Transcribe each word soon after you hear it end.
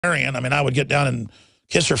I mean, I would get down and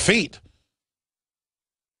kiss her feet.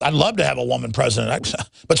 I'd love to have a woman president.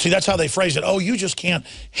 But see, that's how they phrase it. Oh, you just can't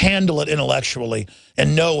handle it intellectually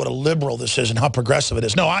and know what a liberal this is and how progressive it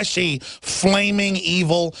is. No, I see flaming,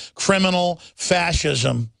 evil, criminal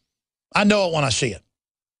fascism. I know it when I see it.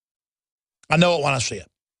 I know it when I see it.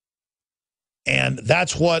 And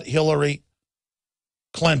that's what Hillary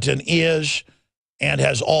Clinton is and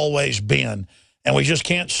has always been. And we just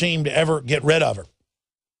can't seem to ever get rid of her.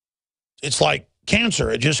 It's like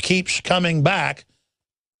cancer. It just keeps coming back.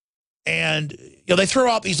 And they throw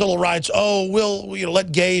out these little rights. Oh, we'll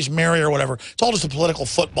let gays marry or whatever. It's all just a political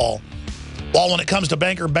football. While when it comes to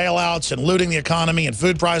banker bailouts and looting the economy and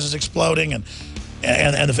food prices exploding and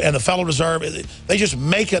the Federal Reserve, they just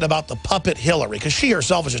make it about the puppet Hillary, because she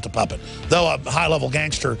herself is just a puppet. Though a high-level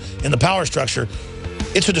gangster in the power structure,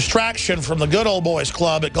 it's a distraction from the good old boys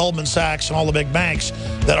club at Goldman Sachs and all the big banks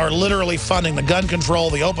that are literally funding the gun control,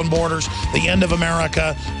 the open borders, the end of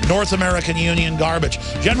America, North American Union garbage.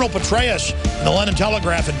 General Petraeus in the London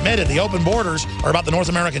Telegraph admitted the open borders are about the North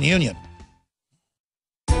American Union.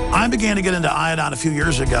 I began to get into iodine a few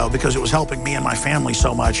years ago because it was helping me and my family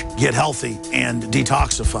so much get healthy and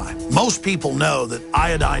detoxify. Most people know that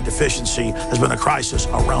iodine deficiency has been a crisis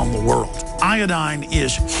around the world. Iodine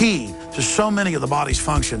is key to so many of the body's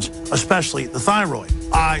functions, especially the thyroid.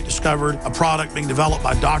 I discovered a product being developed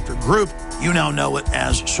by Dr. Group. You now know it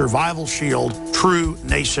as Survival Shield True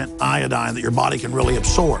Nascent Iodine that your body can really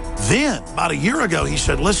absorb. Then, about a year ago, he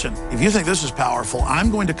said, listen, if you think this is powerful,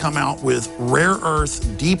 I'm going to come out with rare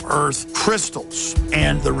earth, deep earth crystals.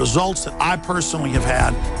 And the results that I personally have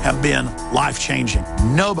had have been life-changing.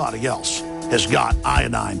 Nobody else has got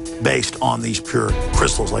iodine based on these pure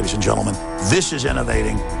crystals, ladies and gentlemen. This is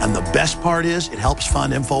innovating, and the best part is it helps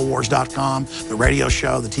fund Infowars.com, the radio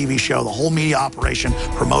show, the TV show, the whole media operation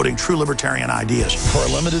promoting true libertarian ideas. For a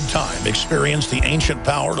limited time, experience the ancient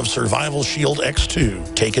power of Survival Shield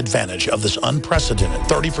X2. Take advantage of this unprecedented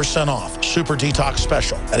 30% off super detox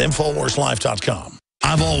special at InfoWarsLife.com.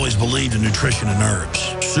 I've always believed in nutrition and herbs.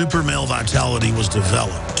 Super Male Vitality was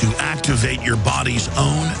developed to activate your body's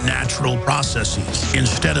own natural processes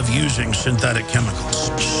instead of using synthetic chemicals.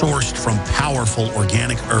 Sourced from powerful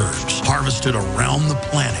organic herbs, harvested around the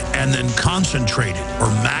planet, and then concentrated for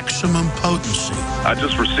maximum potency. I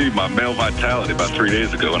just received my Male Vitality about 3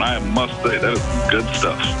 days ago, and I must say, that is good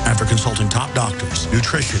stuff. After consulting top doctors,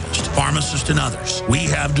 nutritionists, pharmacists, and others, we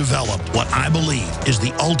have developed what I believe is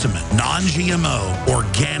the ultimate non-GMO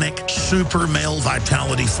organic Super Male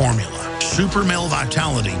Vitality formula. Super Male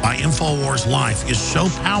Vitality by InfoWars Life is so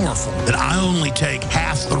powerful that I only take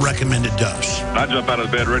half the recommended dose. I jump out of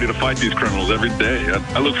bed ready to fight these criminals every day.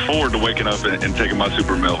 I look forward to waking up and taking my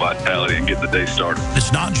Super Male Vitality and getting the day started.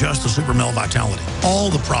 It's not just the Super Male Vitality. All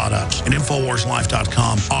the products at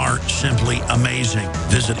InfoWarsLife.com are simply amazing.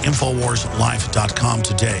 Visit InfoWarsLife.com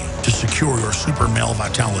today to secure your Super Male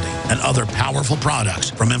Vitality and other powerful products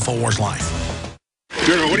from InfoWars Life.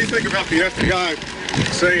 General, what do you think about the FBI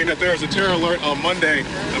saying that there's a terror alert on Monday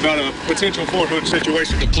about a potential Fort Hood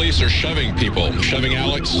situation? The police are shoving people, shoving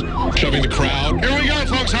Alex, shoving the crowd. Here we go,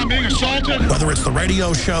 folks. I'm being assaulted. Whether it's the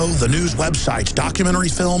radio show, the news websites, documentary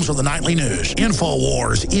films, or the nightly news,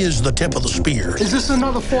 InfoWars is the tip of the spear. Is this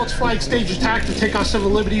another false flag stage attack to take our civil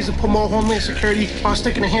liberties and put more homeland security while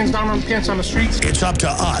sticking their hands down on pants on the streets? It's up to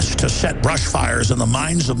us to set brush fires in the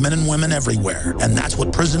minds of men and women everywhere. And that's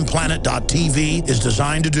what PrisonPlanet.tv is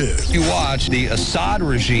designed to do. You watch, the Assad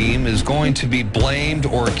regime is going to be blamed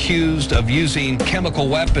or accused of using chemical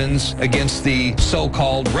weapons against the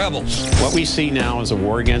so-called rebels. What we see now is a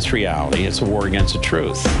war against reality. It's a war against the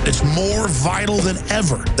truth. It's more vital than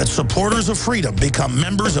ever that supporters of freedom become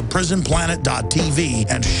members of PrisonPlanet.tv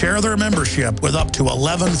and share their membership with up to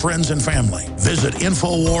 11 friends and family. Visit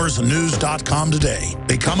InfoWarsNews.com today.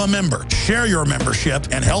 Become a member, share your membership,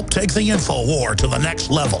 and help take the InfoWar to the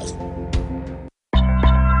next level.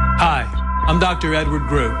 Hi, I'm Dr. Edward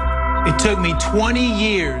Group. It took me 20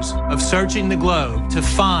 years of searching the globe to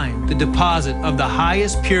find the deposit of the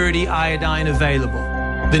highest purity iodine available.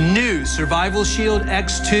 The new Survival Shield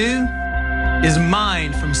X2 is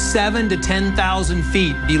mined from 7,000 to 10,000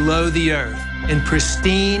 feet below the earth in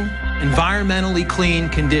pristine, environmentally clean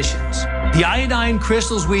conditions. The iodine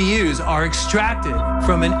crystals we use are extracted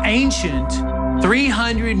from an ancient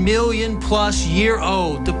 300 million plus year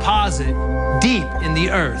old deposit deep in the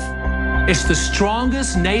earth. It's the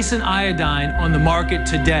strongest nascent iodine on the market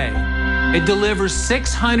today. It delivers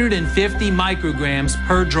 650 micrograms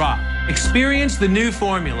per drop. Experience the new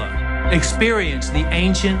formula. Experience the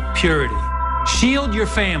ancient purity. Shield your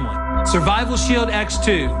family. Survival Shield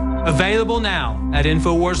X2, available now at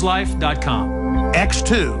InfoWarsLife.com.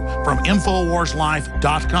 X2 from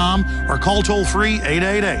InfoWarsLife.com or call toll-free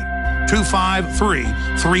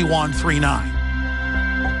 888-253-3139.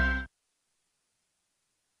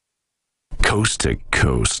 Coast to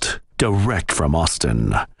coast, direct from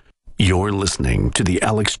Austin. You're listening to the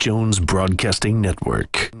Alex Jones Broadcasting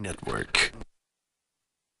Network.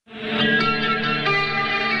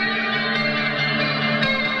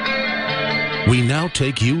 We now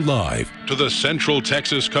take you live To the Central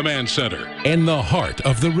Texas Command Center. in the heart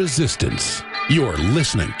of the resistance. You're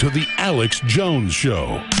listening to the Alex Jones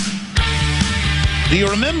Show. Do you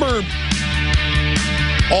remember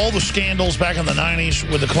all the scandals back in the 90s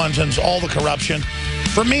with the Clintons, all the corruption?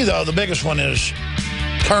 For me, though, the biggest one is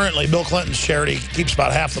currently Bill Clinton's charity keeps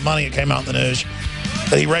about half the money. It came out in the news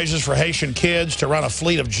that he raises for Haitian kids to run a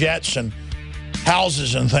fleet of jets and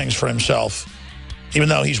houses and things for himself, even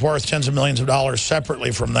though he's worth tens of millions of dollars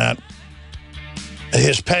separately from that.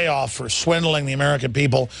 His payoff for swindling the American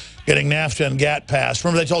people, getting NAFTA and GATT passed.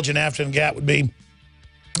 Remember they told you NAFTA and GATT would be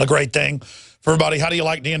a great thing for everybody. How do you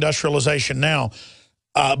like deindustrialization now?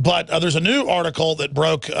 But there's a new article that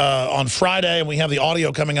broke on Friday, and we have the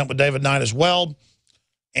audio coming up with David Knight as well.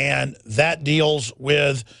 And that deals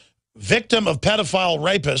with victim of pedophile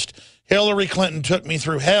rapist. Hillary Clinton took me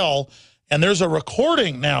through hell, and there's a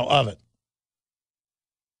recording now of it.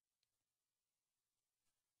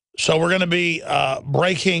 So we're going to be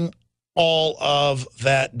breaking all of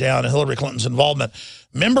that down, and Hillary Clinton's involvement.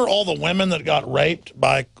 Remember all the women that got raped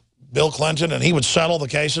by Bill Clinton, and he would settle the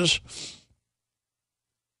cases?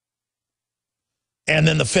 And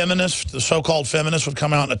then the feminists, the so-called feminists, would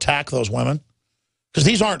come out and attack those women. Because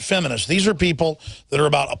these aren't feminists. These are people that are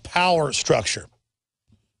about a power structure.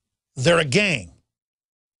 They're a gang.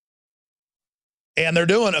 And they're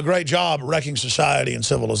doing a great job wrecking society and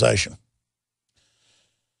civilization.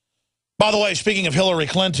 By the way, speaking of Hillary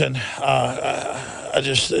Clinton, this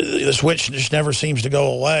witch just never seems to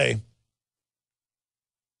go away.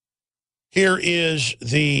 Here is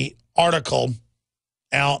the article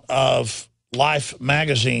out of Life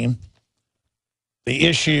magazine. The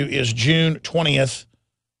issue is June 20th,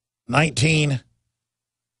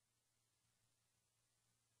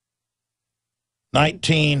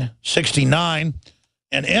 1969.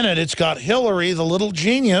 And in it, it's got Hillary, the little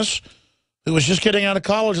genius, who was just getting out of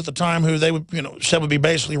college at the time, who they would, said would be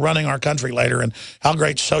basically running our country later, and how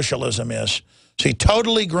great socialism is. See,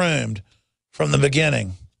 totally groomed from the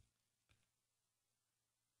beginning.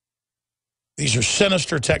 These are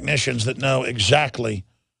sinister technicians that know exactly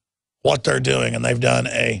what they're doing, and they've done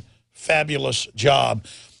a fabulous job.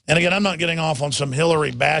 And again, I'm not getting off on some Hillary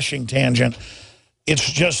bashing tangent.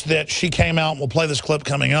 It's just that she came out, and we'll play this clip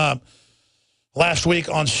coming up, last week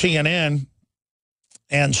on CNN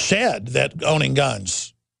and said that owning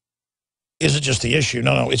guns isn't just the issue.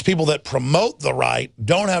 No, it's people that promote the right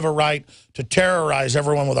don't have a right to terrorize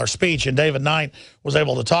everyone with our speech. And David Knight was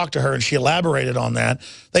able to talk to her, and she elaborated on that.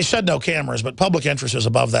 They said no cameras, but public interest is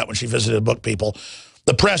above that when she visited Book People.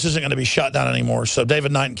 The press isn't going to be shut down anymore. So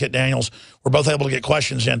David Knight and Kit Daniels were both able to get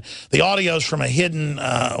questions in. The audio's from a hidden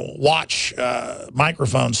watch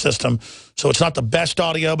microphone system. So it's not the best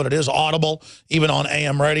audio, but it is audible, even on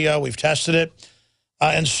AM radio. We've tested it.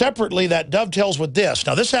 And separately, that dovetails with this.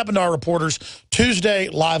 Now, this happened to our reporters Tuesday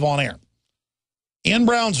live on air. In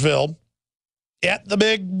Brownsville, at the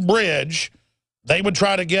big bridge, they would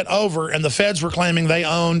try to get over, and the feds were claiming they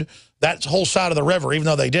owned that whole side of the river, even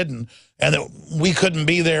though they didn't, and that we couldn't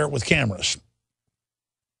be there with cameras.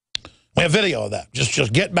 We have video of that.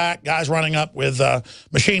 Just get back, guys running up with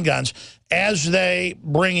machine guns as they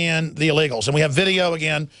bring in the illegals. And we have video,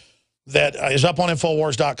 again, that is up on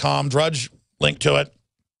Infowars.com. Drudge link to it.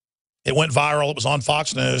 It went viral. It was on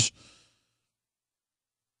Fox News.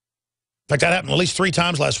 In fact, that happened at least 3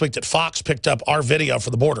 times last week that Fox picked up our video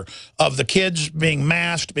for the border of the kids being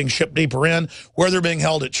masked, being shipped deeper in, where they're being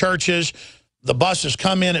held at churches. The buses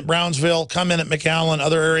come in at Brownsville, come in at McAllen,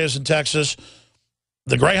 other areas in Texas.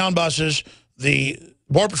 The Greyhound buses, the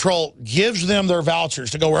Border Patrol gives them their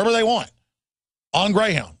vouchers to go wherever they want on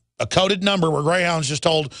Greyhound. A coded number where Greyhound's just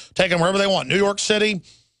told, take them wherever they want. New York City,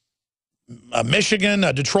 Michigan,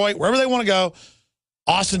 Detroit, wherever they want to go.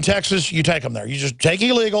 Austin, Texas, you take them there. You just take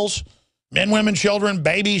illegals, men, women, children,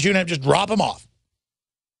 babies, you know, just drop them off.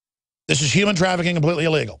 This is human trafficking, completely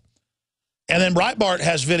illegal. And then Breitbart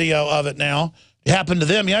has video of it now. It happened to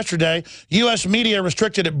them yesterday. U.S. media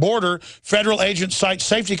restricted at border. Federal agents cite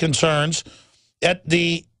safety concerns at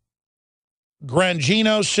the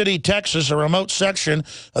Grangeno City, Texas, a remote section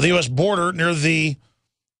of the U.S. border near the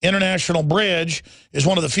International Bridge, is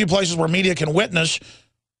one of the few places where media can witness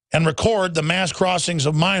and record the mass crossings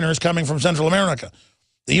of minors coming from Central America.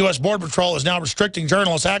 The U.S. Border Patrol is now restricting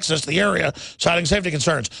journalists' access to the area, citing safety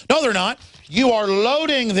concerns. No, they're not. You are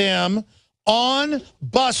loading them on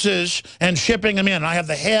buses and shipping them in. And I have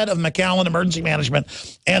the head of McAllen Emergency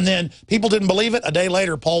Management. And then people didn't believe it. A day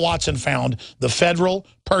later, Paul Watson found the federal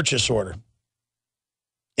purchase order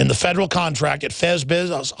in the federal contract at Fez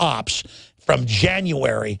Business Ops from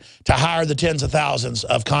January to hire the tens of thousands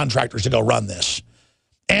of contractors to go run this.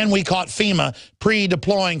 And we caught FEMA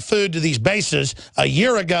pre-deploying food to these bases a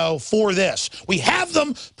year ago for this. We have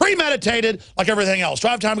them premeditated like everything else. Do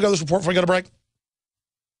I have time to go to this report before we go to break?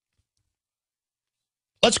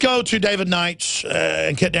 Let's go to David Knight's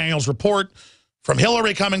and Kit Daniels' report from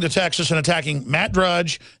Hillary coming to Texas and attacking Matt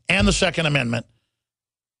Drudge and the Second Amendment.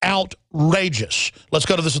 Outrageous. Let's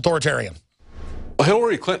go to this authoritarian. Well,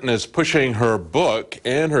 Hillary Clinton is pushing her book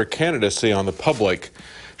and her candidacy on the public.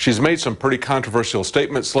 She's made some pretty controversial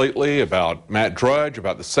statements lately about Matt Drudge,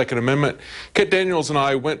 about the Second Amendment. Kit Daniels and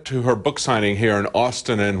I went to her book signing here in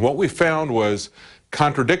Austin, and what we found was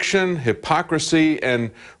contradiction, hypocrisy, and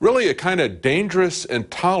really a kind of dangerous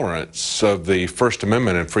intolerance of the First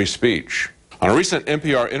Amendment and free speech. On a recent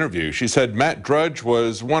NPR interview, she said Matt Drudge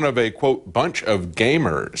was one of a, quote, bunch of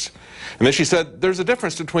gamers. And then she said there's a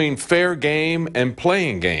difference between fair game and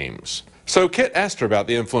playing games. So Kit asked her about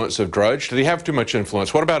the influence of Drudge. Did he have too much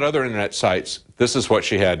influence? What about other internet sites? This is what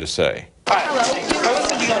she had to say. Hi. I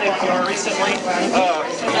listened to you on NPR recently.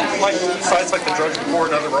 Like sites like the Drudge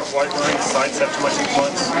Report and other right-wing sites have too much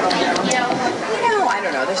influence. No, I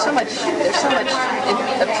don't know. There's so much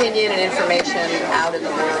opinion and information out in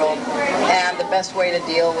the world, and the best way to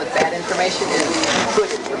deal with bad information is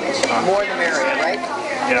good information. More the merrier, right?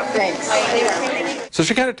 Yeah. Thanks. So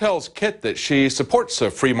she kind of tells Kit that she supports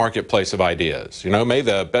a free marketplace of ideas. You know, may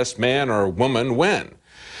the best man or woman win.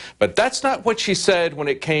 But that's not what she said when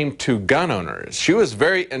it came to gun owners. She was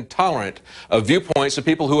very intolerant of viewpoints of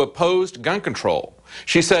people who opposed gun control.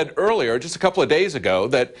 She said earlier, just a couple of days ago,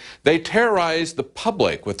 that they terrorized the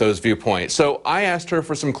public with those viewpoints. So I asked her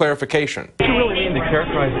for some clarification. Do you really mean to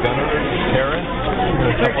characterize gun owners as terrorists?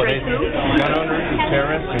 A couple of days ago, gun owners as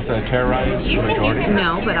terrorists, terrorized the majority?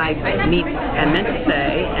 No, but I meant to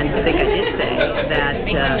say, and I think I did say, that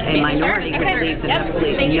a minority who believes in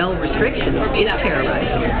absolutely no restrictions is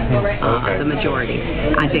terrorizing the majority.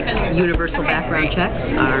 I think universal background checks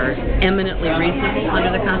are eminently reasonable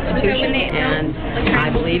under the Constitution, and I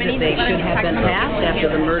believe that they should have been passed after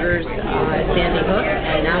the murders at Sandy Hook,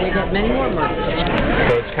 and now we've had many more murders.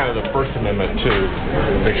 So it's kind of the First Amendment, too.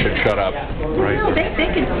 They should shut up, right? No, they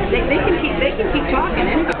can keep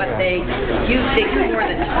talking, but they do more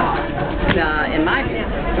than talk. In my view,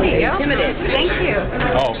 they intimidate. Thank you.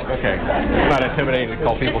 Oh, okay. It's not intimidating to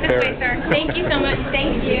call people terrorists. Thank you so much.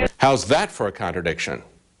 Thank you. How's that for a contradiction?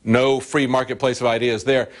 No free marketplace of ideas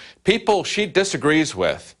there. People she disagrees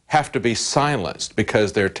with have to be silenced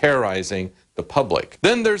because they're terrorizing the public.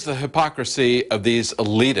 Then there's the hypocrisy of these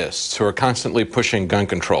elitists who are constantly pushing gun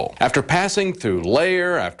control. After passing through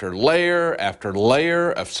layer after layer after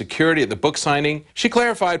layer of security at the book signing, she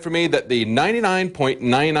clarified for me that the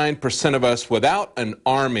 99.99% of us without an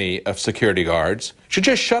army of security guards should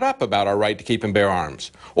just shut up about our right to keep and bear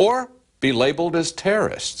arms, or be labeled as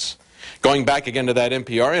terrorists. Going back again to that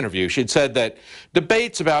NPR interview, she'd said that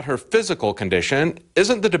debates about her physical condition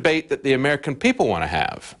isn't the debate that the American people want to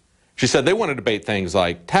have. She said they want to debate things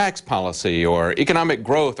like tax policy or economic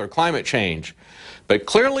growth or climate change. But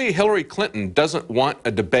clearly Hillary Clinton doesn't want a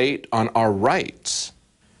debate on our rights.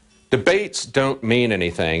 Debates don't mean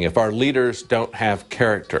anything if our leaders don't have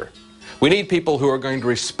character. We need people who are going to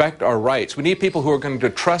respect our rights. We need people who are going to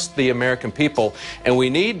trust the American people. And we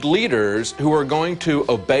need leaders who are going to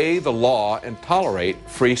obey the law and tolerate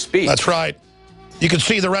free speech. That's right. You can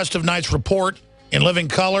see the rest of Knight's report in living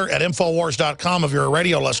color at Infowars.com if you're a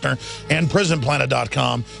radio listener, and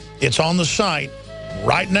PrisonPlanet.com. It's on the site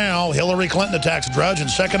right now. Hillary Clinton attacks Drudge and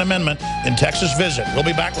Second Amendment in Texas visit. We'll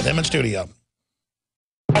be back with him in studio.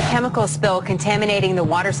 A chemical spill contaminating the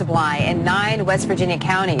water supply in 9 West Virginia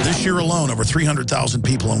counties. This year alone, over 300,000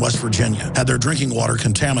 people in West Virginia had their drinking water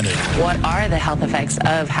contaminated. What are the health effects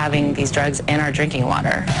of having these drugs in our drinking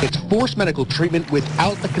water? It's forced medical treatment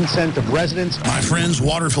without the consent of residents. My friends,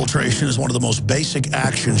 water filtration is one of the most basic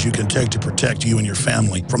actions you can take to protect you and your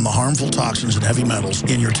family from the harmful toxins and heavy metals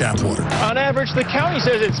in your tap water. On average, the county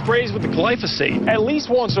says it sprays with the glyphosate at least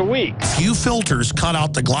once a week. Few filters cut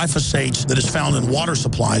out the glyphosate that is found in water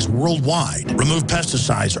supply supplies worldwide. Remove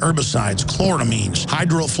pesticides, herbicides, chloramines,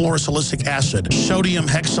 hydrofluorosilicic acid, sodium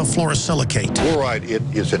hexafluorosilicate. Fluoride, it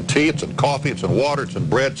is in tea, it's in coffee, it's in water, it's in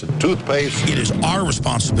bread, it's in toothpaste. It is our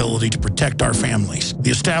responsibility to protect our families.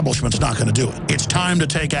 The establishment's not going to do it. It's time to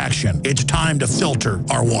take action. It's time to filter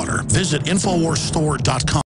our water. Visit InfoWarsStore.com.